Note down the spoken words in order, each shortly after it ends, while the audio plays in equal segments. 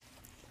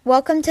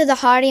Welcome to the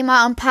Hardy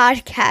Mom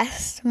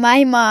Podcast.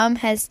 My mom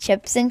has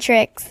tips and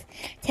tricks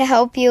to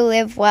help you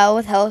live well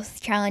with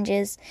health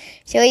challenges.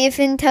 She'll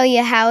even tell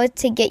you how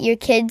to get your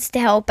kids to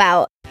help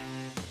out.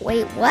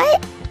 Wait,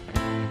 what?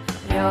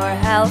 You're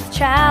health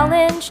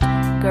challenged,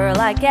 girl,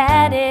 I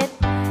get it.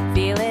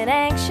 Feeling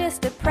anxious,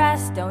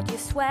 depressed, don't you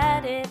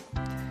sweat it.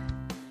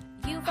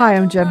 Hi,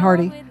 I'm Jen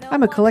Hardy.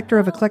 I'm a collector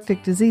of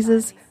eclectic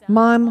diseases,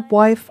 mom,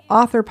 wife,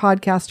 author,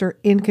 podcaster,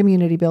 and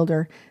community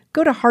builder.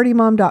 Go to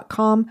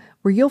hardymom.com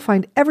where you'll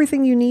find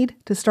everything you need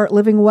to start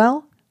living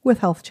well with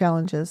health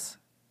challenges.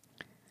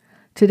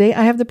 Today,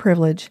 I have the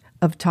privilege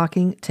of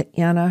talking to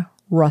Anna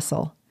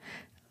Russell.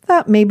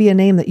 That may be a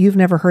name that you've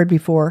never heard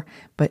before,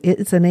 but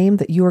it's a name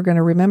that you are going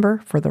to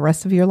remember for the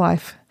rest of your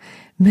life.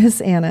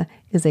 Miss Anna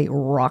is a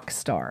rock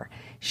star.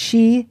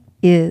 She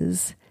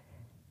is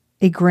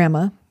a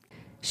grandma.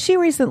 She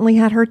recently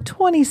had her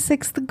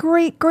 26th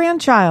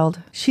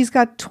great-grandchild. She's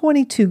got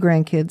 22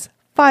 grandkids,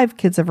 5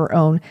 kids of her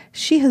own.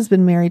 She has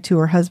been married to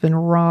her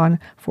husband, Ron,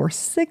 for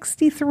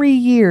 63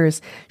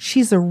 years.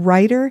 She's a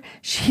writer.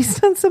 She's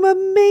done some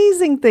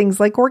amazing things,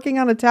 like working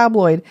on a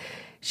tabloid.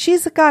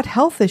 She's got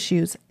health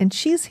issues, and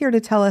she's here to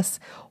tell us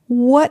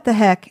what the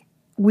heck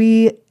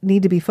we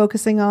need to be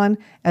focusing on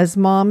as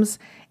moms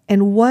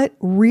and what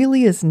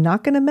really is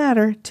not going to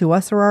matter to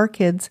us or our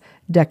kids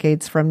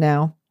decades from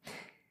now.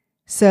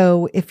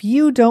 So if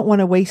you don't want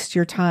to waste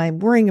your time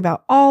worrying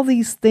about all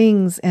these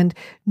things and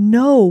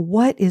know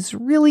what is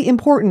really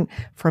important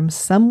from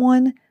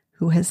someone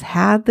who has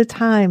had the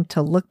time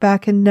to look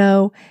back and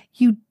know,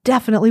 you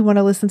definitely want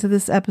to listen to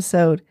this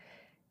episode.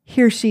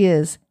 Here she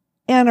is,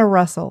 Anna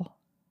Russell.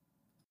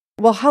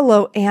 Well,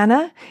 hello,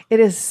 Anna. It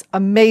is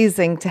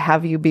amazing to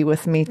have you be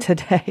with me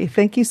today.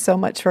 Thank you so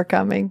much for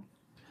coming.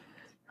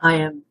 I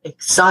am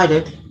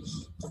excited.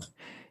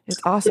 It's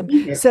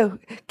awesome. So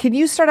can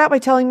you start out by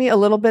telling me a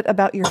little bit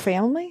about your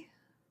family?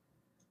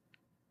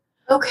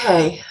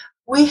 Okay.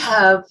 We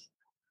have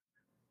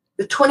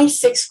the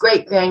 26th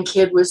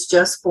great-grandkid was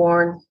just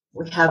born.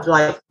 We have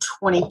like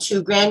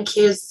 22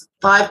 grandkids,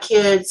 5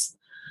 kids.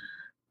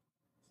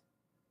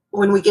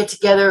 When we get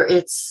together,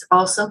 it's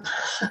awesome.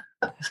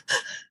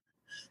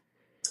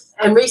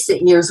 In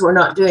recent years, we're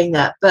not doing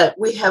that, but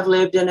we have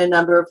lived in a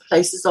number of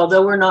places,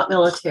 although we're not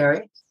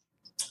military.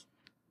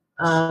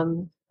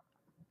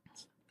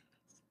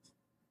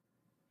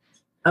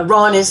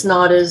 Ron is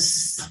not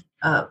as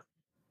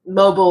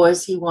mobile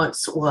as he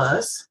once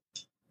was.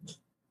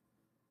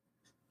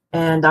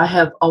 And I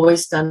have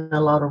always done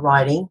a lot of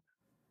writing.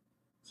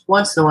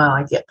 Once in a while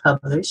I get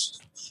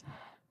published,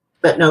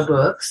 but no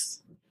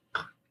books.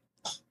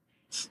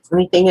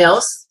 Anything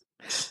else?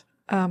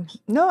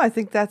 No, I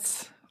think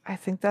that's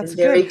good.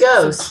 There he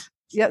goes.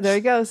 Yeah, there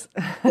he goes.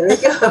 There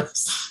he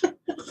goes.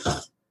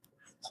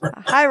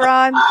 Hi,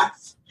 Ron.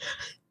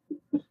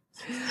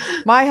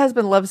 My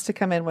husband loves to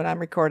come in when I'm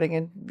recording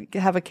and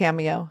have a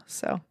cameo.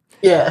 So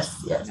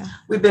yes. Yeah.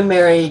 We've been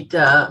married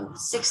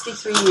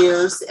 63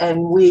 years,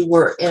 and we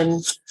were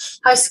in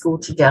high school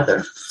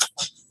together.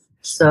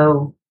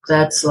 So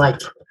that's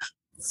like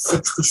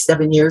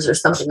 67 years or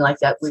something like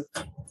that. We've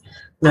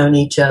known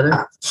each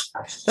other.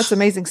 That's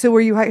amazing. So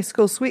were you high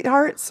school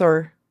sweethearts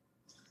or?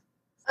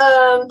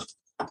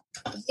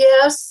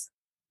 Yes.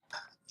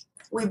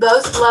 We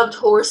both loved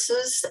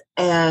horses,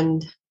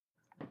 and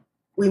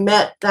we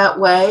met that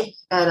way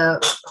at a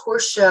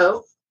horse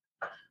show.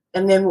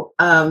 And then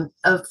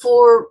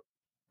 4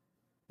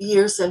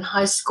 years in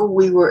high school,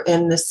 we were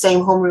in the same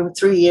homeroom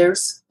 3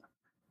 years.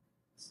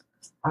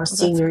 Our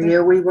senior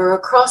year, we were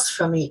across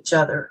from each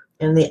other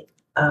in the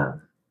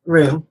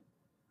room,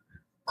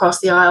 across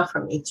the aisle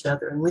from each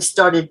other. And we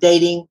started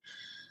dating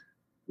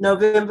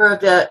November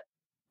of that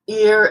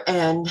year,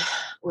 and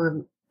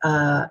were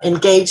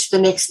engaged the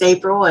next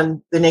April,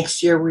 and the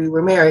next year we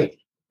were married.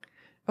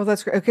 Oh,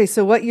 that's great. Okay,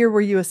 so what year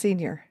were you a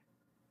senior?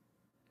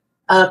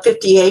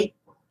 58.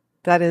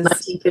 That is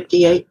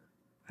 1958.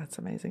 That's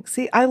amazing.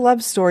 See, I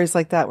love stories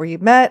like that where you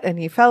met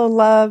and you fell in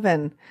love,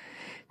 and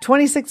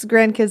 26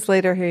 grandkids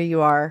later, here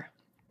you are.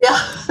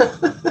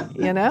 Yeah.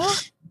 You know?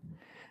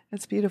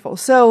 That's beautiful.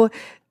 So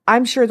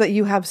I'm sure that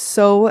you have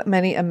so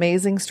many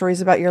amazing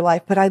stories about your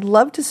life, but I'd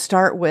love to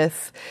start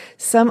with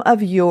some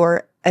of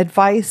your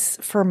advice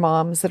for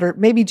moms that are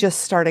maybe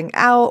just starting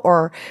out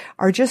or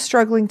are just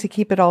struggling to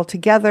keep it all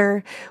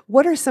together.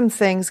 What are some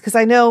things? Because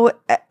I know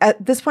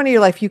at this point in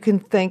your life, you can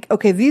think,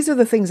 okay, these are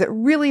the things that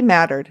really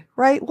mattered,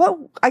 right?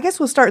 I guess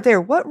we'll start there.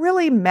 What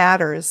really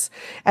matters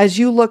as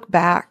you look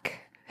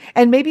back,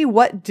 and maybe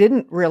what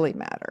didn't really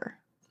matter?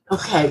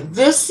 Okay,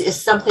 this is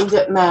something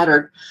that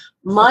mattered.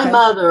 My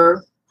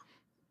mother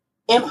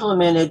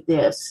implemented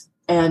this,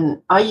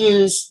 and I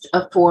used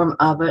a form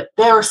of it.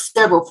 There are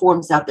several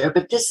forms out there,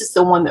 but this is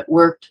the one that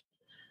worked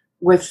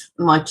with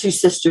my 2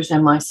 sisters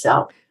and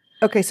myself.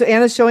 Okay, so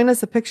Anna's showing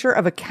us a picture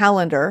of a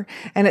calendar,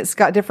 and it's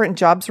got different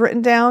jobs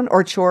written down,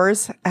 or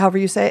chores, however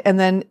you say it, and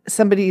then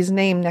somebody's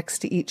name next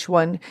to each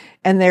one,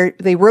 and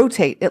they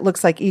rotate, it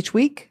looks like, each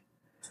week?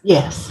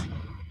 Yes.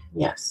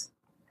 Yes.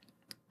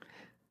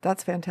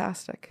 That's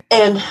fantastic.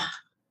 And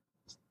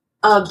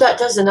That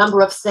does a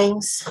number of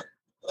things.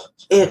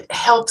 It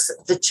helps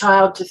the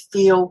child to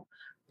feel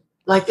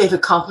like they've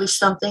accomplished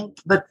something,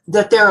 but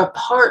that they're a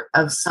part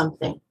of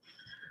something.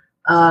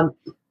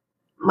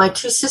 My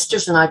two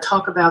sisters and I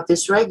talk about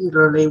this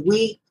regularly.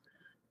 We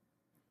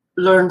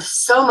learned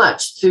so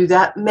much through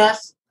that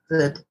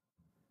method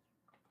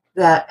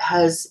that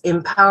has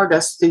empowered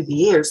us through the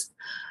years.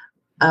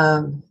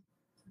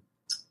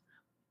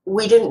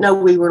 We didn't know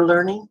we were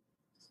learning.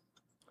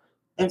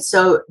 And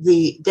so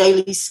the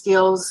daily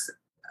skills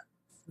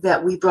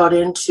that we brought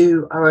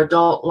into our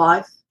adult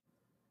life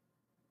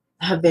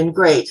have been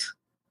great.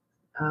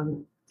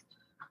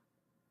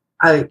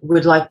 I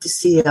would like to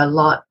see a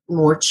lot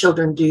more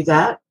children do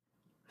that,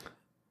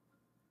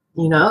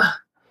 you know?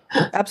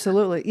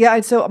 Absolutely. Yeah.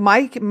 And so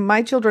my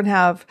children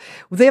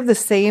they have the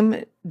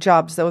same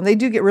jobs though, and they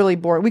do get really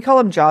boring. We call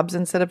them jobs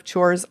instead of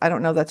chores. I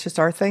don't know. That's just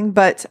our thing.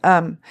 But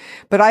I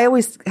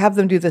always have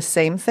them do the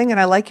same thing. And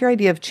I like your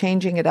idea of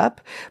changing it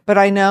up. But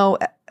I know,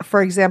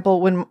 for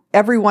example, when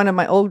every one of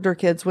my older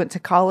kids went to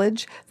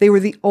college, they were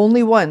the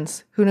only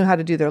ones who knew how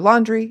to do their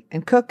laundry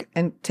and cook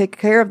and take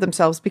care of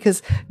themselves,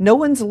 because no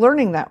one's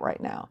learning that right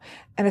now.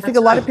 And I think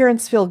a lot of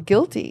parents feel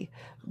guilty.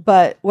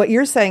 But what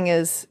you're saying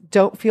is,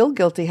 don't feel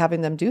guilty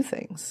having them do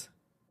things.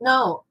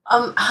 No.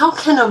 How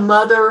can a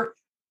mother,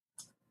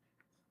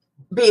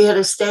 be it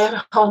a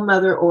stay-at-home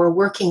mother or a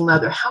working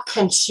mother, how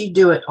can she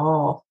do it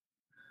all?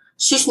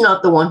 She's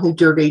not the one who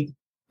dirtied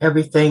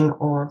everything,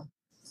 or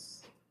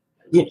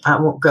I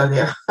won't go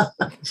there.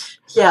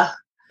 Yeah.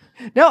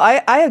 No,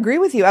 I agree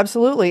with you.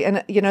 Absolutely.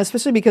 And,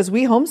 especially because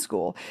we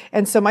homeschool.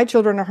 And so my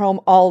children are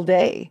home all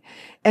day.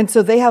 And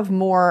so they have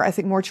I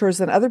think more chores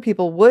than other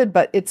people would,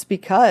 but it's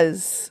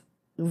because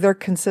they're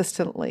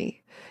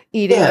consistently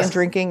eating and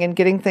drinking and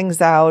getting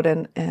things out.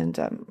 And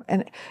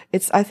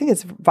I think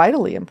it's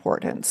vitally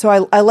important. So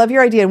I love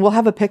your idea. And we'll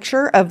have a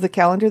picture of the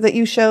calendar that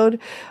you showed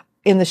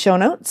in the show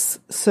notes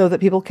so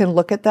that people can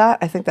look at that.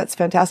 I think that's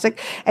fantastic.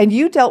 And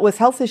you dealt with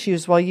health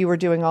issues while you were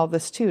doing all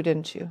this too,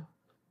 didn't you?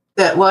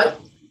 That what?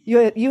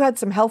 You had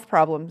some health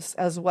problems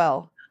as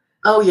well.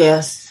 Oh,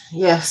 yes.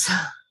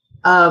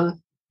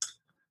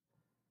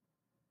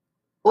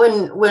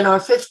 When our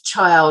fifth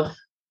child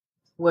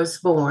was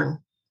born,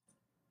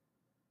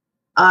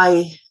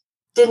 I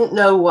didn't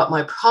know what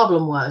my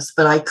problem was,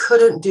 but I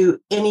couldn't do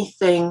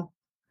anything.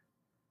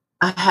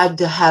 I had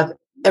to have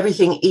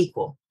everything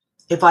equal.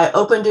 If I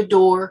opened a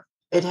door,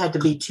 it had to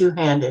be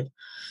two-handed.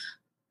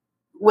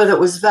 Whether it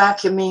was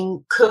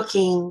vacuuming,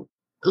 cooking,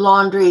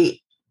 laundry,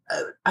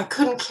 I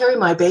couldn't carry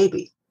my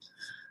baby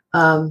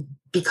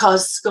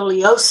because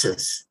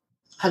scoliosis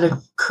had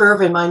a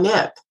curve in my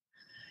neck.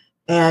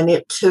 And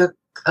it took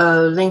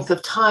a length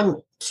of time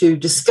to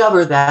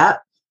discover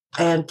that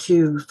and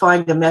to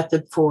find a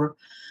method for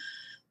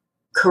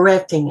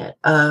correcting it.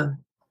 I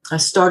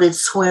started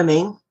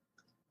swimming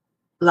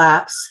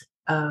laps.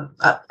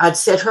 I'd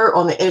set her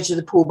on the edge of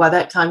the pool. By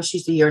that time,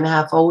 she's a year and a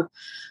half old.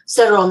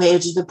 Set her on the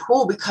edge of the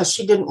pool because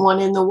she didn't want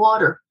in the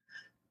water.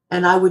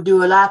 And I would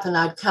do a lap and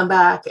I'd come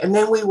back. And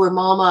then we were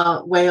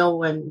mama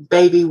whale and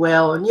baby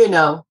whale and,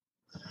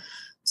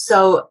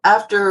 So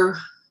after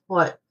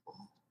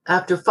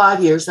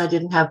 5 years, I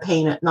didn't have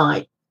pain at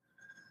night.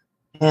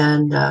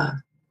 And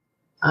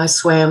I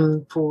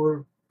swam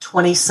for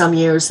 20 some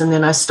years. And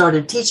then I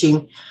started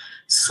teaching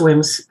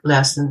swims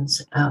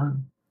lessons.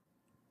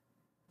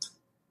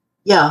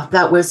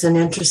 That was an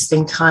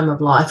interesting time of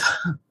life.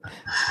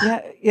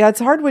 Yeah. It's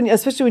hard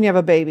especially when you have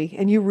a baby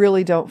and you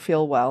really don't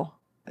feel well.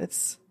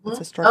 It's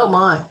a struggle. Oh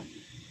my.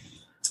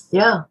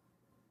 Yeah.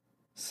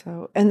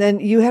 So, and then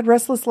you had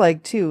restless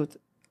leg too.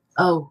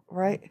 Oh,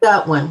 right.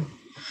 That one.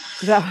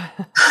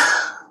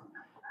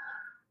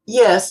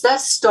 Yes,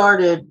 that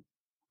started.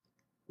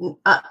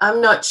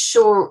 I'm not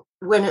sure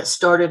when it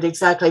started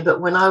exactly,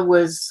 but when I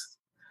was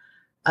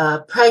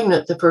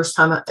pregnant the first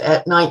time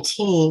at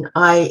 19,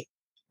 I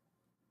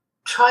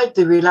tried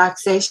the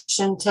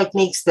relaxation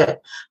techniques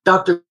that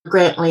Dr.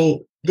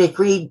 Grantley Dick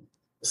Reed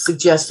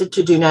suggested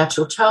to do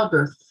natural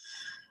childbirth.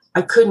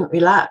 I couldn't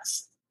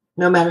relax,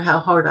 no matter how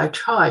hard I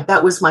tried.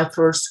 That was my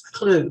first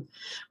clue.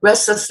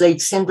 Restless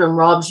leg syndrome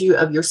robs you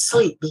of your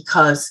sleep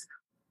because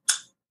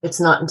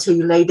it's not until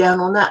you lay down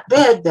on that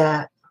bed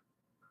that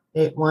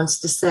it wants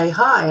to say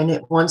hi and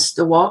it wants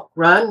to walk,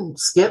 run,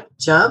 skip,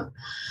 jump.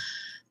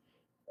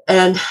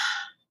 And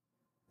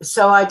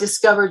so I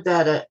discovered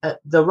that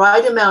the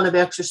right amount of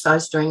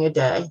exercise during a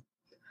day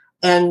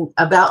and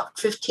about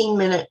 15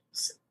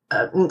 minutes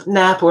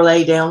nap or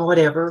lay down,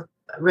 whatever,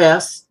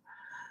 rest,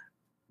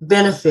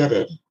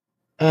 benefited.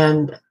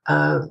 And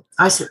I'm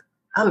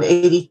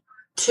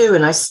 82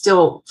 and I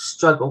still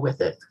struggle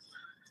with it.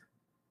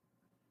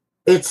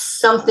 It's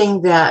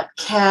something that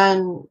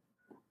can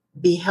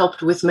be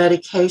helped with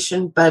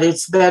medication, but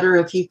it's better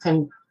if you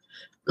can,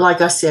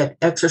 like I said,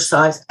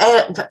 exercise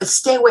and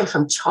stay away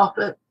from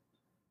chocolate.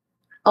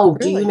 Oh,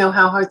 really? Do you know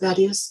how hard that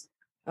is?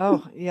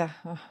 Oh, yeah.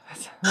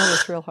 That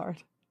is real hard.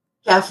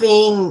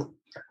 Caffeine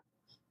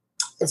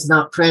is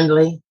not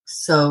friendly.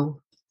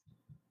 So,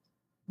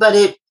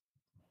 but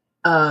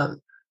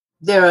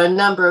there are a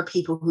number of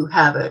people who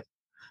have it.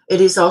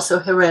 It is also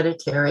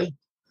hereditary.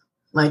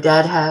 My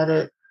dad had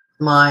it,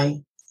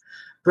 my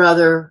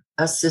brother,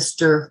 a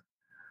sister,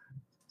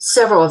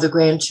 several of the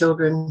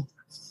grandchildren.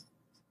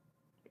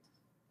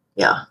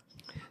 Yeah.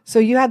 So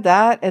you had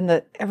that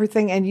and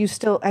everything,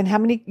 and how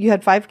many, you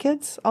had 5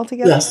 kids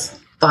altogether? Yes,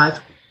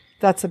 5.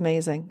 That's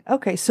amazing.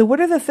 Okay. So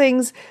what are the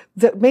things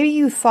that maybe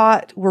you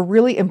thought were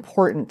really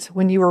important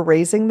when you were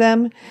raising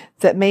them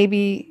that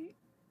maybe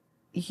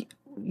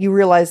you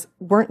realize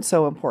weren't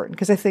so important?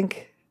 Because I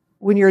think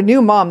when you're a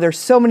new mom, there's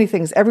so many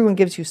things. Everyone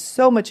gives you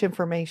so much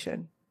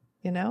information,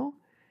 you know?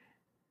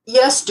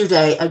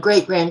 Yesterday, a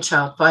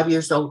great-grandchild, 5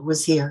 years old,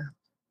 was here.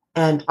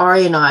 And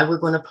Ari and I were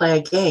going to play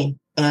a game.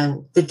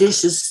 And the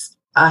dishes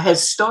had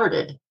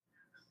started.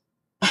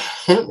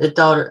 And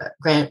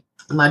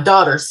my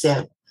daughter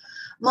said,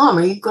 Mom,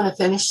 are you going to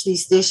finish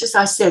these dishes?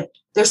 I said,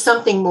 there's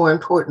something more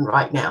important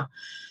right now.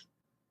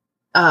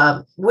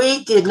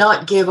 We did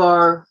not give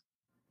our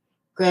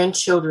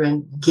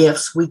grandchildren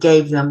gifts. We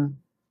gave them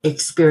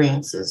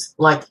experiences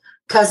like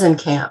cousin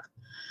camp.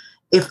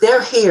 If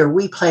they're here,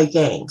 we play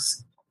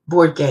games,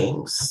 board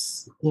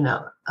games,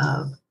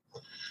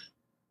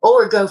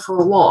 or go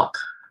for a walk.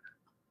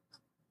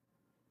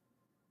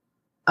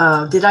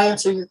 Did I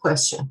answer your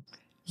question?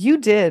 You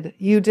did.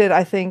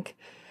 I think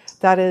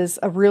that is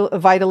a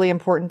vitally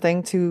important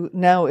thing to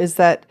know, is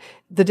that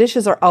the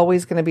dishes are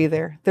always going to be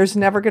there. There's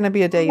never going to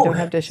be a day you don't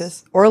have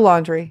dishes or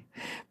laundry,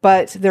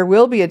 but there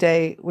will be a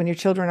day when your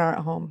children aren't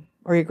at home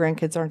or your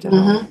grandkids aren't at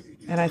home.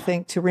 And I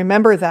think to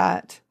remember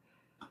that,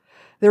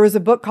 there was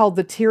a book called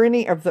The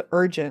Tyranny of the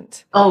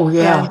Urgent. Oh,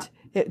 yeah. And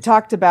it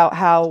talked about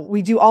how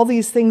we do all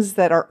these things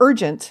that are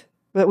urgent,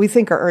 that we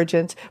think are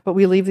urgent, but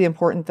we leave the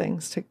important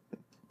things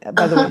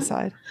by the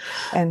wayside.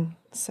 And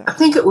so I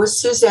think it was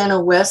Susanna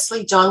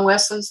Wesley, John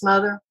Wesley's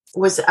mother,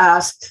 was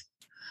asked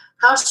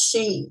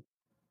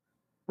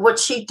what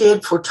she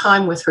did for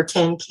time with her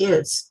 10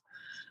 kids.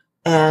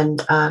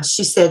 And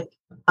she said,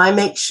 I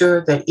make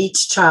sure that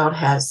each child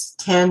has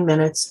 10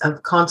 minutes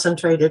of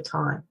concentrated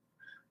time.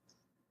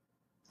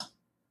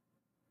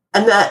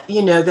 And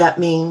that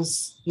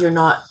means you're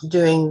not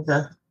doing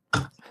the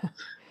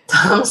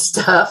dumb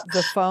stuff.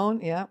 The phone,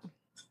 yeah.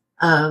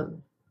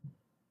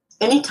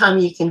 Anytime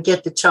you can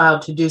get the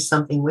child to do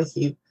something with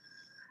you,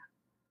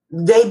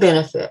 they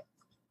benefit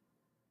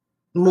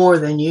more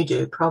than you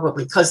do,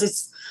 probably.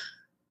 Because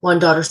one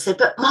daughter said,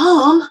 but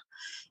Mom,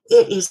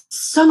 it is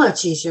so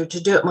much easier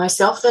to do it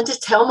myself than to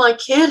tell my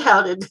kid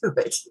how to do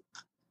it.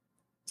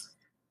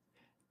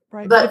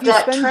 Right. But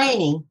that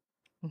training.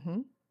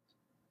 Mm-hmm.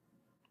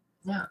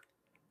 Yeah.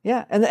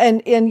 Yeah.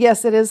 And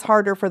yes, it is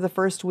harder for the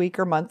first week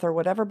or month or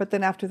whatever, but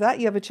then after that,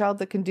 you have a child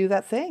that can do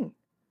that thing.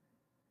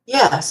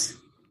 Yes.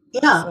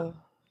 Yeah. So,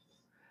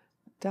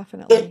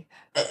 definitely.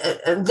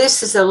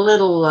 This is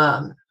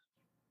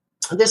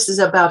this is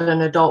about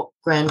an adult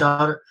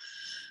granddaughter.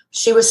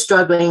 She was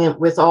struggling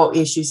with all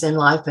issues in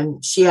life,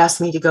 and she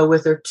asked me to go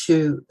with her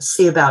to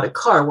see about a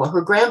car. Well, her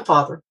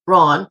grandfather,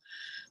 Ron,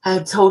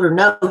 had told her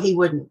no, he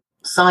wouldn't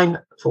sign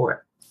for it,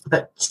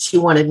 but she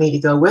wanted me to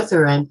go with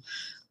her, and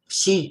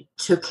she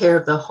took care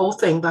of the whole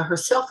thing by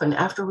herself. And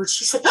afterwards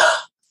she said,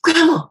 oh,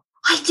 Grandma,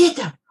 I did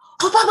that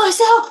all by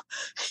myself.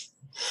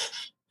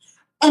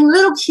 And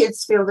little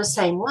kids feel the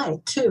same way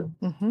too.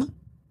 Mm-hmm.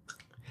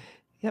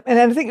 Yep. And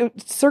I think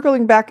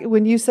circling back,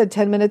 when you said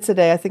 10 minutes a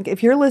day, I think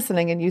if you're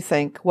listening and you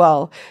think,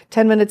 well,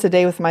 10 minutes a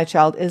day with my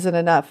child isn't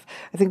enough.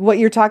 I think what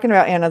you're talking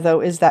about, Anna,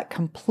 though, is that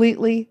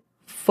completely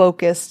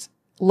focused,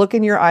 look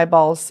in your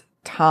eyeballs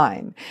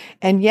time.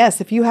 And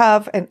yes, if you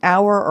have an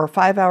hour or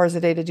 5 hours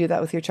a day to do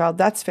that with your child,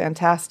 that's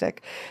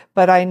fantastic.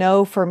 But I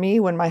know for me,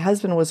 when my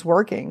husband was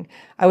working,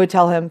 I would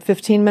tell him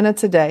 15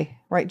 minutes a day,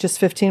 right? Just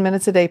 15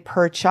 minutes a day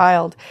per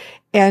child.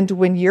 And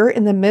when you're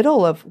in the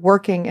middle of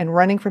working and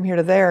running from here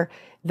to there,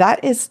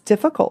 that is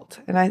difficult.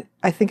 And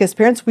I think as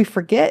parents, we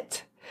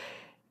forget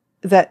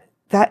that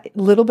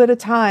little bit of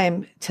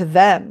time to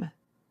them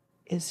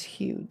is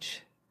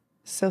huge.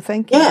 So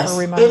thank you for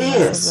reminding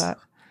us of that.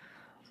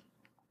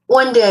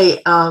 One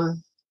day,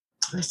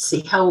 let's see,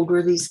 how old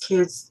were these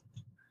kids?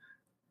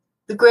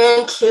 The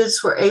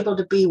grandkids were able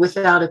to be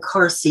without a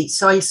car seat.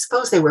 So I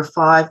suppose they were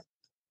 5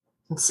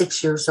 and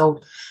 6 years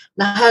old.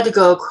 And I had to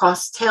go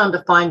across town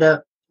to find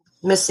a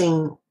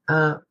missing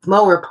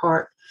mower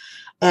part.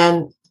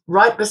 And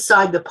right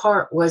beside the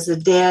part was a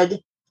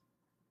dead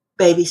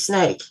baby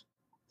snake.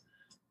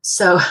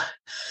 So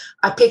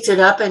I picked it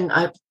up and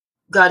I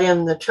got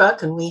in the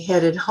truck and we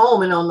headed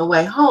home. And on the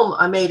way home,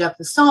 I made up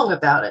a song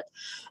about it.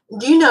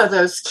 Do you know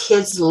those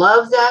kids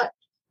love that?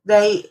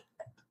 The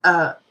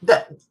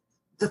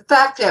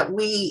fact that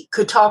we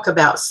could talk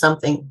about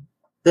something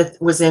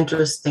that was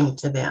interesting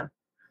to them.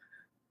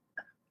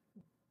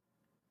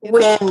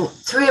 When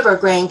 3 of our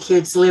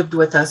grandkids lived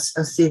with us,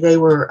 they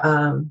were,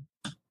 I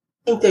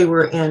think they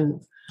were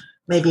in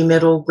maybe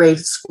middle grade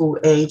school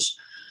age.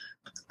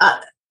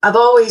 I've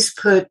always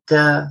put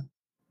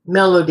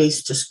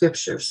melodies to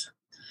scriptures.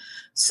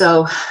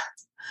 So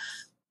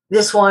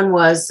this one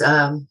was,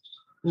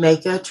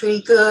 make a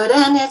tree good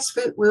and its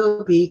fruit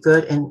will be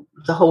good, and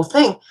the whole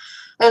thing.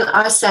 And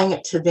I sang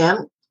it to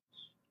them.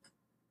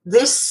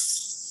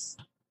 This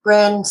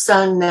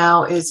grandson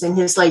now is in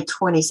his late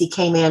 20s. He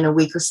came in a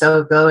week or so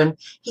ago, and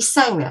he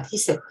sang that. He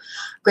said,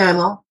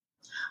 Grandma,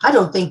 I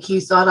don't think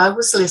you thought I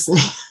was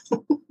listening.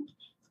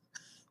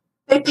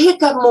 They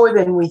pick up more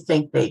than we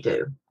think they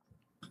do.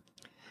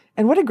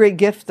 And what a great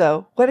gift,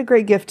 though. What a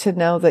great gift to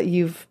know that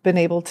you've been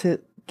able to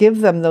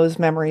give them those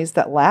memories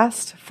that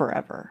last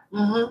forever.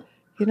 Mm-hmm.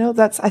 You know,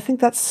 I think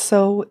that's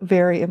so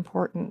very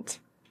important.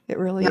 It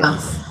really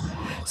is.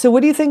 So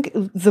what do you think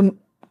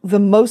the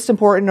most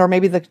important, or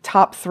maybe the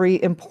top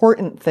 3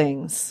 important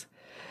things?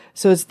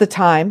 So it's the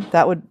time.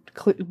 That would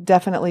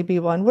definitely be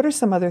one. What are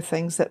some other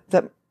things that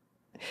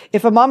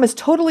if a mom is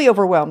totally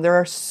overwhelmed, there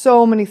are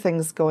so many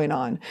things going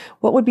on,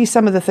 what would be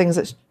some of the things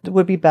that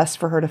would be best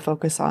for her to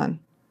focus on?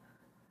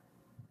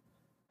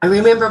 I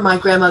remember my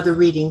grandmother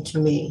reading to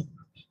me.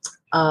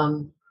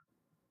 And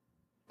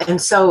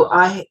so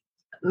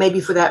maybe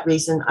for that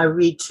reason, I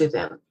read to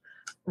them.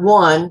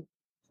 One,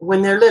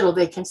 when they're little,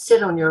 they can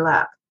sit on your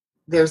lap.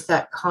 There's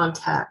that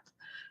contact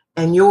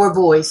and your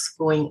voice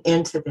going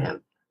into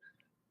them.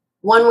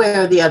 One way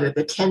or the other,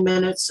 the 10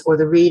 minutes or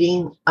the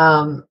reading,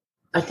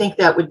 I think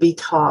that would be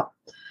top.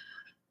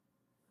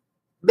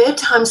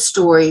 Bedtime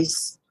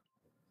stories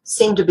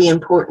seem to be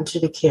important to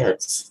the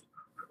kids.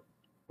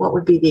 What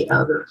would be the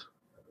other?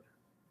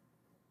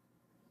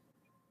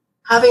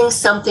 Having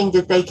something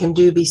that they can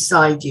do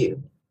beside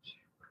you,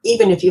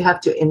 even if you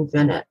have to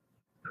invent it.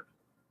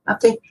 I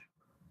think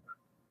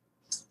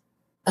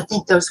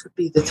those would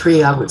be the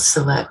 3 I would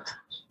select.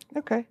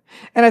 Okay.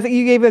 And I think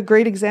you gave a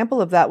great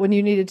example of that when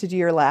you needed to do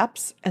your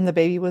laps and the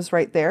baby was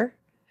right there.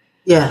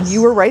 Yes.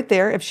 You were right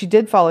there if she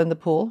did fall in the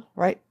pool,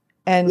 right?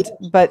 And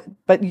yes.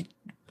 but you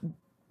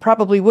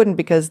probably wouldn't,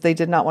 because they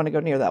did not want to go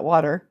near that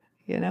water,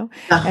 you know?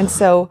 Uh-huh. And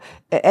so,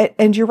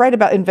 and you're right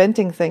about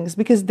inventing things,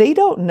 because they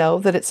don't know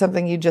that it's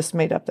something you just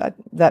made up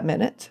that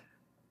minute,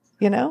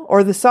 you know?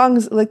 Or the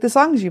songs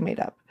you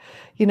made up,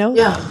 you know?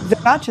 Yeah.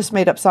 They're not just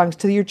made up songs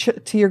to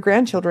your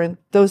grandchildren.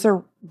 Those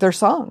are their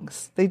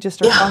songs. They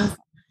just are songs.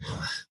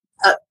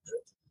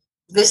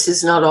 This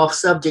is not off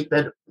subject,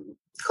 but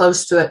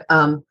close to it.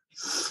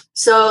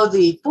 So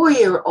the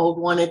 4-year-old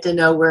wanted to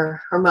know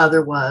where her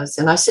mother was.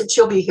 And I said,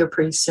 she'll be here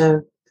pretty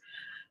soon.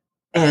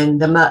 And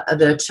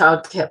the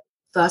child kept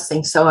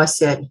fussing. So I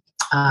said,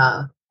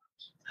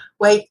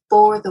 wait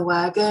for the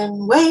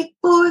wagon, wait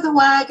for the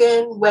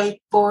wagon,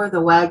 wait for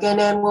the wagon,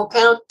 and we'll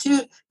count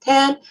to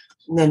 10.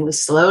 And then we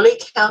slowly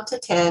count to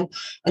 10.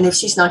 And if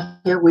she's not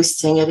here, we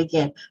sing it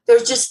again.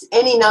 There's just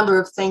any number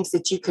of things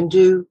that you can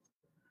do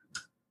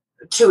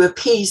to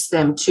appease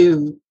them,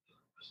 to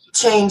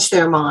change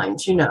their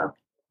minds, you know.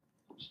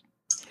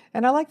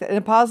 And I like that in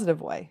a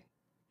positive way.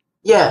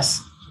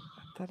 Yes.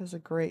 That is a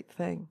great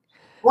thing.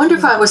 Wonder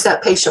if I was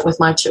that patient with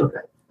my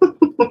children.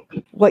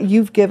 What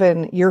you've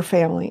given your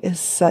family is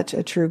such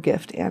a true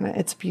gift, Anna.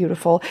 It's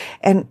beautiful.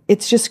 And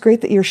it's just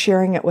great that you're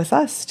sharing it with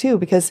us too,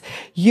 because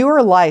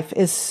your life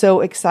is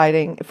so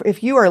exciting.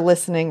 If you are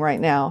listening right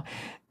now,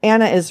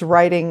 Anna is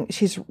writing,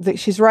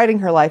 she's writing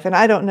her life. And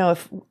I don't know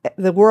if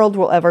the world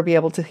will ever be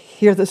able to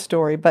hear the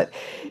story, but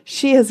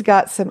she has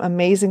got some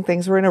amazing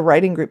things. We're in a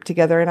writing group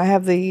together, and I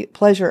have the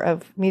pleasure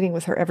of meeting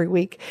with her every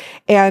week.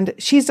 And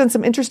she's done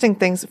some interesting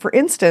things. For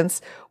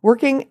instance,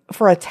 working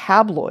for a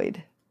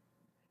tabloid.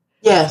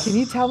 Yes. Can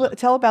you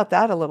tell about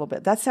that a little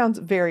bit? That sounds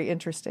very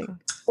interesting.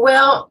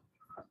 Well,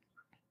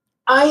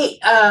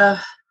 I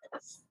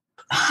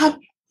had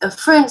a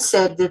friend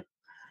said that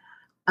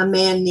a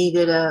man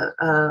needed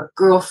a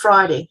Girl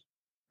Friday.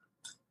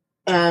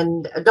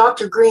 And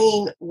Dr.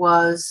 Green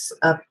was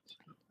a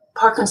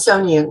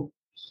Parkinsonian,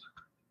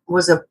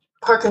 was a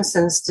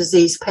Parkinson's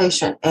disease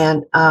patient.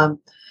 And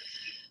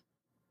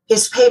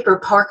his paper,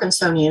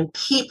 Parkinsonian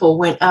People,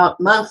 went out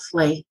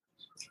monthly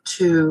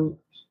to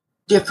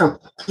different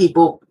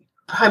people,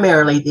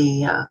 primarily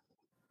the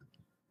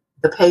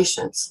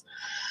patients.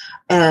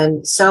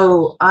 And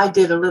so I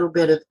did a little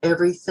bit of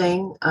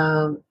everything.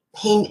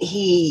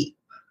 He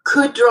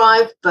could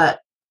drive,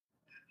 but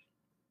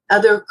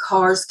other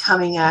cars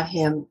coming at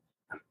him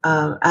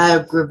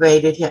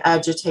aggravated him,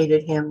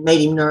 agitated him,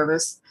 made him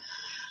nervous.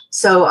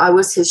 So I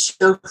was his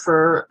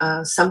chauffeur.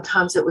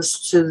 Sometimes it was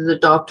to the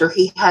doctor.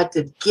 He had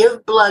to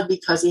give blood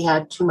because he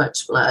had too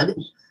much blood.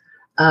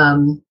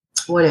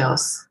 What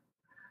else?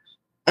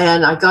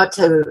 And I got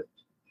to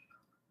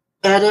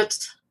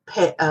edit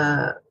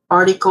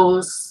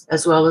articles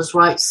as well as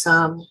write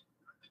some.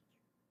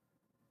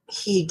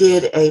 He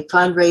did a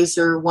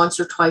fundraiser once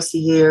or twice a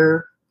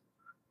year.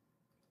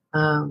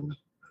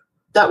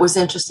 That was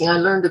interesting. I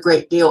learned a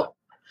great deal.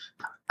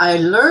 I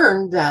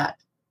learned that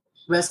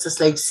restless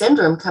leg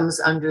syndrome comes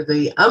under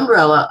the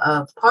umbrella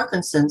of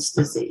Parkinson's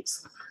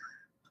disease.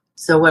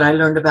 So what I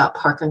learned about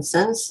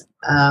Parkinson's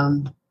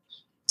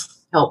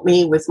helped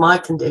me with my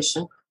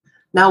condition.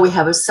 Now we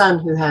have a son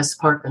who has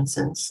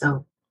Parkinson's.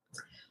 So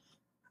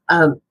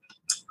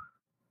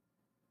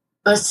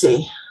let's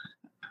see.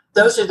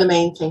 Those are the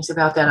main things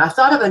about that. I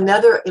thought of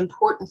another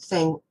important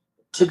thing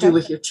to do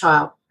with your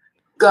child.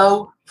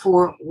 Go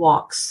for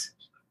walks.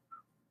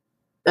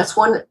 That's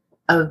one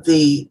of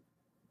the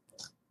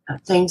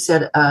things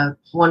that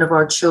one of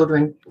our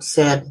children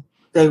said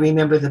they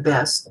remember the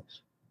best,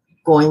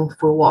 going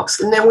for walks.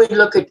 And then we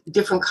look at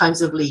different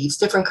kinds of leaves,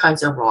 different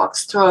kinds of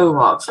rocks, throw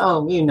rocks,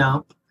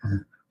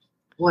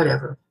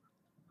 whatever.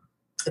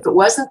 If it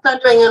wasn't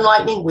thundering and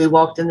lightning, we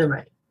walked in the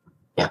rain.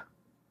 Yeah.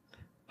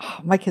 Oh,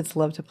 my kids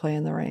love to play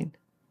in the rain.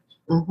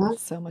 Mm-hmm.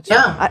 So much.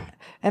 Yeah.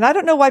 And I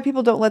don't know why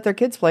people don't let their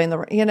kids play in the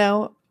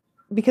rain,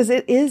 because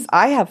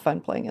I have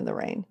fun playing in the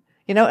rain.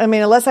 I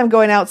mean, unless I'm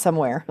going out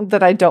somewhere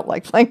that I don't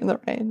like playing in the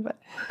rain, but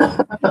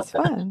it's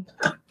fun.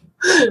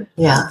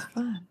 Yeah. It's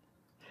fun.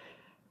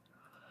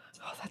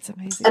 Oh, that's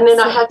amazing. And then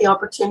I had the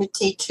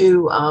opportunity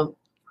to,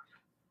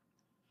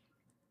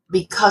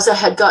 because I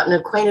had gotten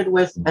acquainted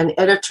with an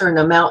editor in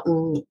a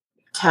mountain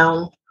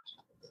town,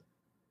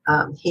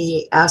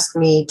 he asked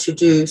me to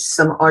do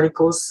some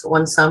articles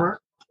one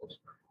summer.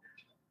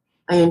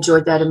 I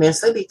enjoyed that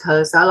immensely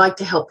because I like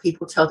to help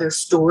people tell their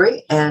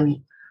story,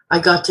 and I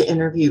got to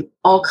interview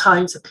all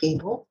kinds of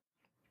people.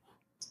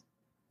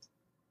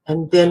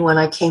 And then when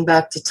I came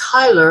back to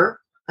Tyler,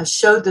 I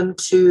showed them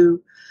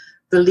to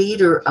the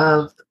leader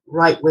of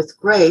Write with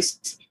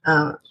Grace.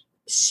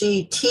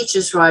 She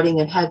teaches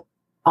writing and had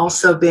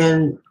also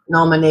been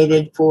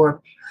nominated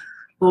for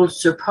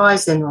Pulitzer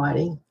Prize in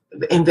writing,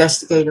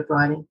 investigative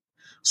writing.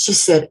 She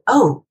said,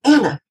 "Oh,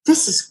 Anna,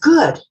 this is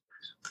good.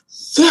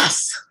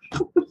 Yes."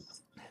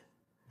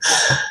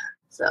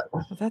 So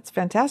well, that's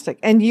fantastic.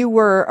 And you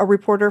were a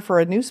reporter for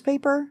a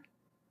newspaper?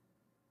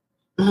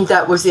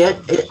 That was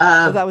it.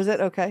 That was it?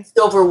 Okay.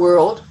 Silver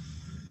World.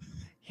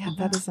 Yeah,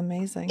 that is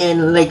amazing.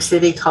 In Lake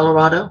City,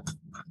 Colorado.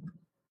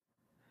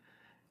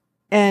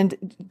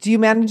 And do you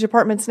manage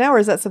apartments now, or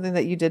is that something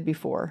that you did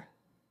before?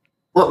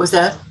 What was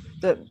that?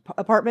 The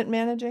apartment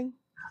managing?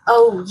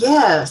 Oh,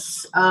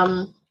 yes.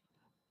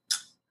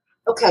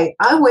 Okay,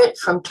 I went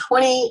from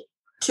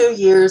 22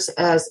 years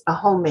as a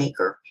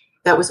homemaker.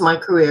 That was my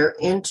career,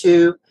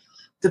 into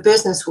the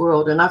business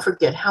world. And I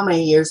forget how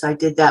many years I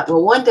did that.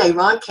 Well, one day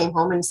Ron came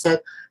home and said,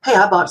 "Hey,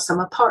 I bought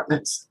some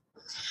apartments."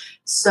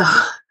 So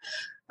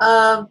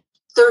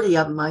 30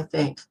 of them, I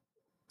think.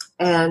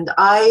 And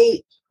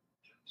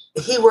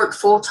he worked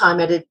full-time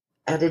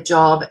at a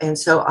job. And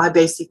so I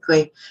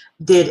basically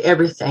did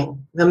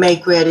everything, the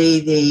make ready,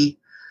 the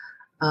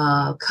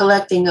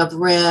collecting of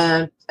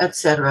rent,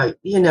 etc.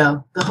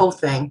 The whole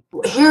thing.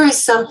 Here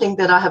is something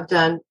that I have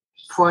done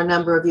for a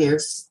number of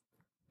years.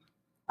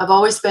 I've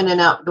always been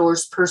an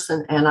outdoors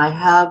person, and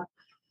I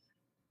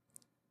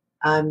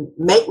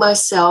make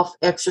myself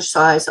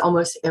exercise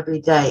almost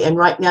every day. And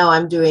right now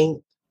I'm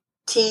doing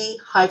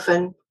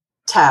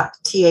T-TAPP,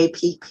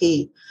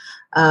 T-A-P-P.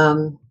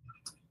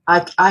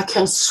 I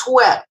can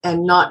sweat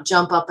and not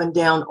jump up and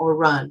down or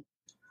run.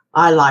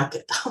 I like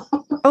it.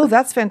 Oh,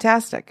 that's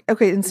fantastic.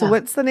 Okay, and so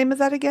what's the name of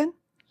that again?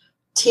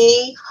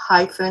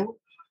 T-TAPP.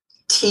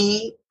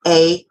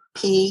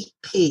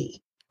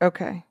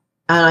 Okay.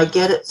 And I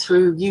get it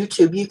through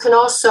YouTube. You can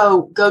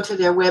also go to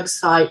their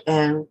website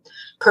and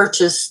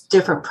purchase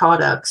different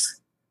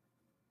products.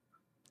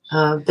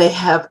 They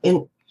have,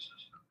 in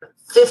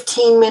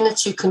 15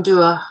 minutes, you can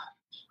do a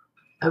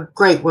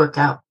great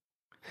workout.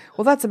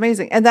 Well, that's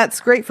amazing. And that's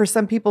great for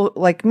some people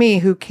like me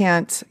who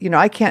can't,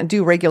 I can't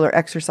do regular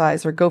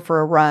exercise or go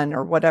for a run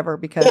or whatever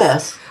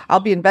because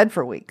I'll be in bed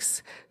for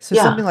weeks. So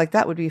something like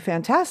that would be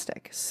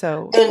fantastic.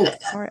 So,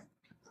 all right.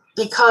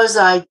 Because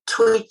I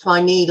tweaked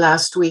my knee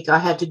last week, I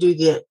had to do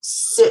the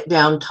sit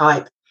down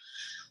type.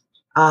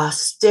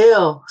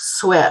 Still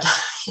sweat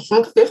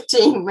in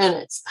 15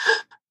 minutes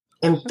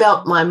and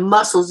felt my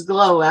muscles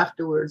glow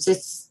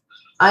afterwards.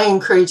 I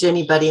encourage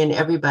anybody and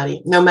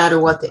everybody, no matter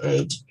what the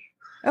age.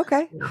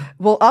 Okay.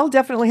 Well, I'll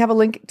definitely have a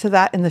link to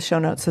that in the show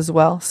notes as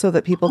well so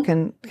that people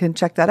can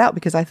check that out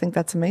because I think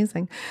that's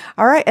amazing.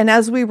 All right. And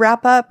as we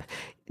wrap up,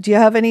 do you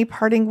have any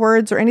parting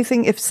words or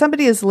anything? If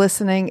somebody is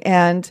listening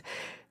and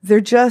they're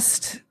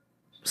just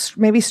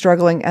maybe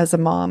struggling as a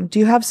mom, do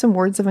you have some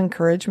words of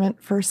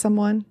encouragement for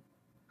someone?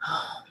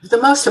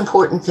 The most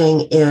important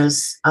thing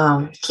is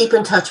keep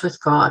in touch with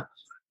God,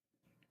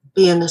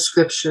 be in the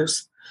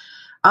scriptures.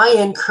 I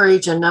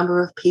encourage a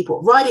number of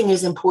people. Writing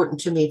is important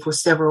to me for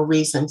several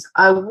reasons.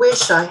 I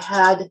wish I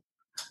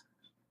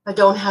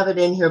don't have it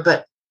in here,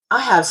 but I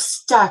have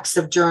stacks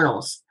of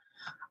journals.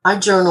 I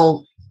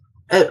journal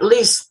at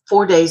least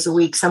 4 days a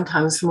week,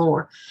 sometimes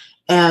more.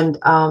 And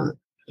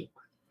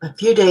a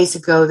few days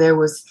ago, there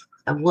was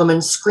a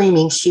woman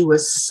screaming. She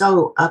was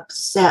so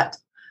upset.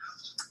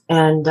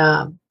 And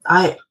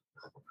I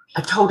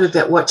told her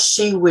that what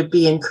she would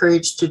be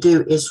encouraged to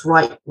do is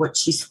write what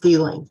she's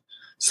feeling.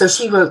 So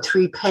she wrote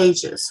 3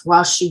 pages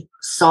while she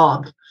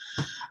sobbed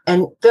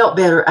and felt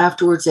better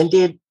afterwards and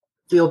did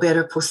feel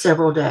better for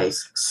several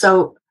days.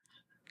 So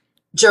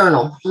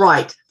journal,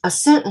 write. A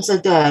sentence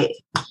a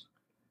day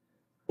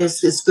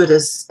is as good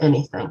as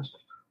anything.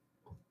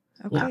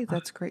 Okay,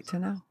 that's great to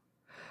know.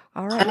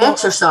 All right. And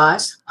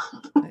exercise.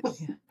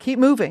 Keep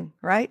moving,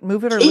 right?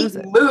 Move it or lose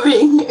it.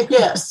 Moving,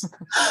 yes.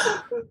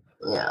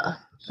 Yeah.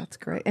 That's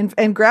great.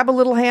 And grab a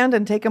little hand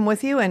and take them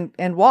with you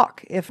and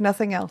walk, if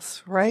nothing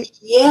else, right?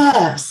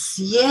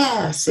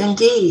 Yes,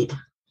 indeed.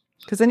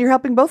 Because then you're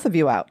helping both of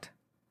you out.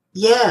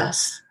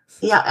 Yes.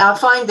 Yeah, I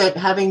find that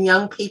having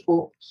young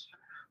people,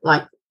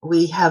 like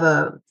we have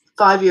a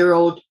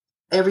 5-year-old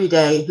every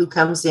day who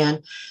comes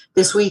in.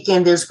 This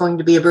weekend, there's going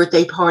to be a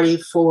birthday party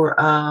for,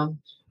 I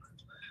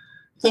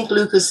think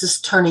Lucas is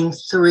turning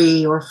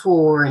 3 or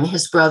 4, and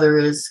his brother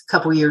is a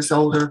couple years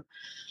older.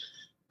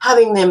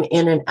 Having them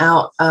in and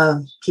out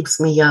keeps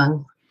me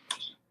young.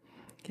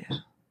 Yeah.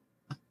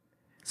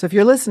 So if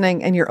you're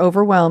listening and you're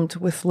overwhelmed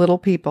with little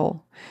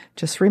people,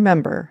 just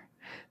remember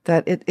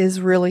that it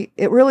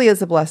really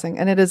is a blessing,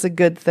 and it is a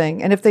good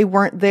thing. And if they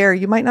weren't there,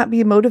 you might not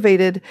be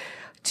motivated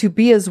to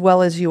be as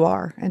well as you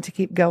are and to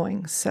keep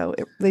going. So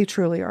they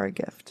truly are a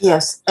gift.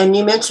 Yes. And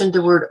you mentioned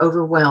the word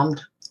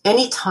overwhelmed.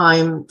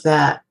 Anytime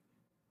that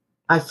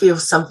I feel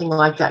something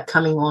like that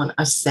coming on,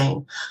 I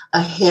sing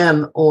a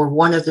hymn or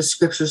one of the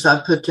scriptures I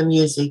put to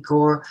music,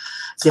 or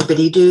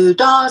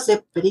zippity-doo-dah,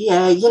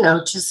 zippity-yay,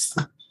 just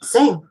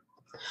sing.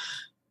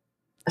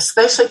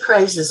 Especially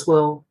praises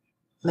will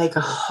make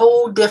a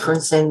whole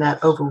difference in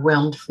that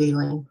overwhelmed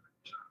feeling.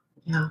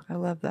 Yeah. I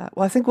love that.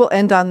 Well, I think we'll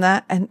end on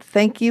that. And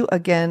thank you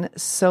again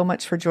so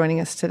much for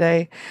joining us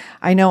today.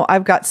 I know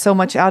I've got so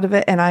much out of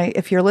it. And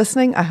if you're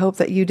listening, I hope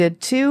that you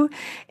did too.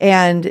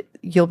 And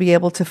you'll be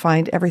able to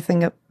find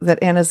everything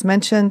that Anna's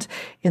mentioned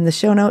in the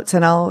show notes,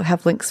 and I'll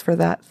have links for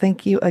that.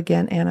 Thank you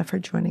again, Anna, for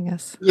joining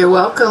us. You're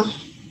welcome.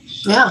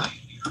 Yeah.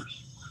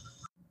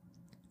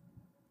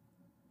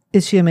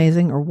 Is she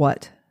amazing or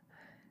what?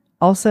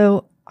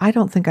 Also, I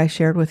don't think I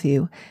shared with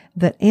you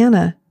that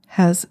Anna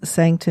has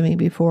sang to me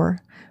before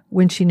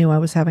when she knew I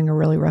was having a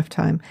really rough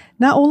time.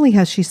 Not only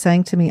has she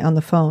sang to me on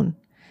the phone,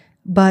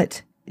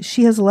 but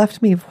she has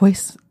left me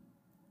voice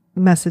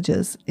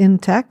messages in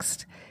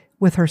text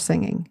with her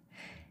singing.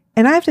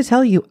 And I have to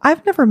tell you,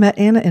 I've never met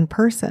Anna in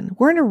person.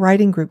 We're in a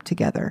writing group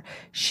together.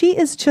 She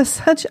is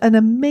just such an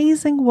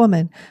amazing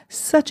woman,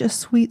 such a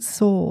sweet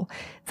soul,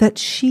 that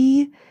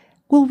she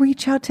will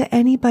reach out to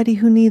anybody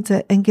who needs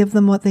it and give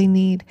them what they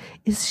need.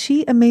 Is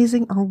she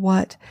amazing or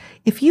what?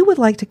 If you would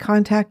like to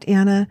contact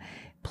Anna,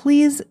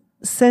 please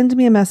send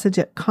me a message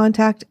at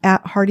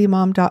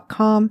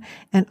contact@hardymom.com,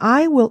 and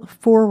I will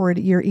forward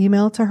your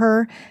email to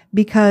her,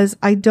 because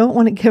I don't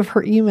want to give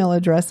her email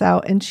address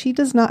out, and she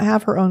does not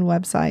have her own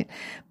website,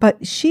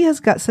 but she has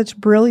got such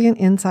brilliant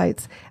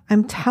insights.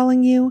 I'm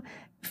telling you,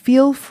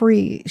 feel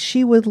free.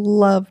 She would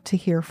love to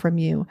hear from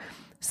you.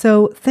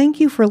 So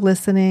thank you for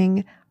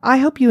listening. I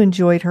hope you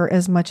enjoyed her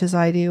as much as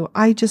I do.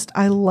 I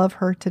love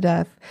her to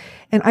death.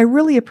 And I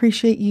really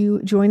appreciate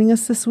you joining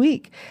us this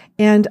week.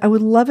 And I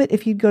would love it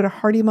if you'd go to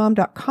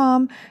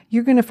hardymom.com.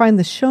 You're going to find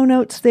the show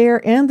notes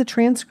there and the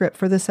transcript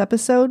for this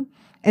episode.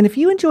 And if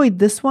you enjoyed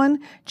this one,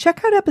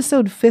 check out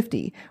episode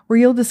 50, where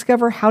you'll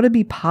discover how to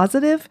be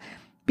positive,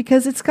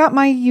 because it's got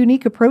my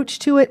unique approach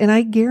to it, and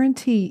I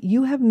guarantee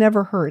you have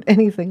never heard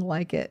anything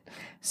like it.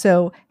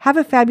 So have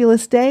a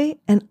fabulous day,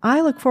 and I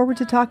look forward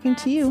to talking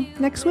to you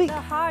next week. The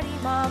Hardy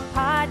Mom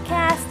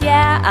Podcast,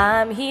 yeah,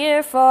 I'm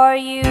here for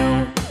you.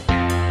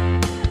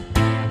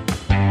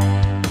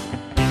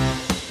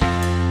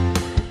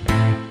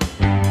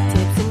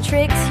 Tips and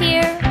tricks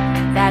here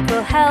that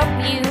will help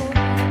you.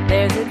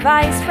 There's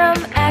advice from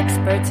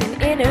experts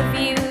and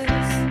interviews.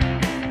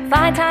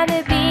 Find time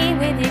to be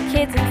with your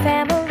kids and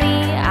family.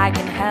 I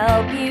can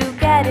help you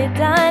get it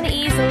done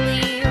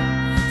easily.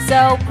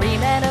 So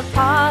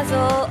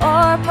premenopausal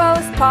or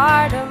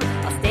postpartum,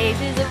 all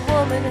stages of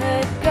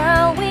womanhood,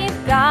 girl,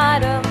 we've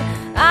got 'em.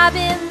 I've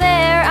been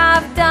there,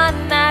 I've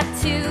done that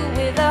too,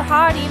 with the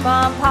Hardy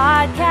Mom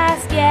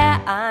Podcast.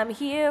 Yeah, I'm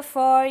here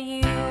for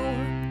you.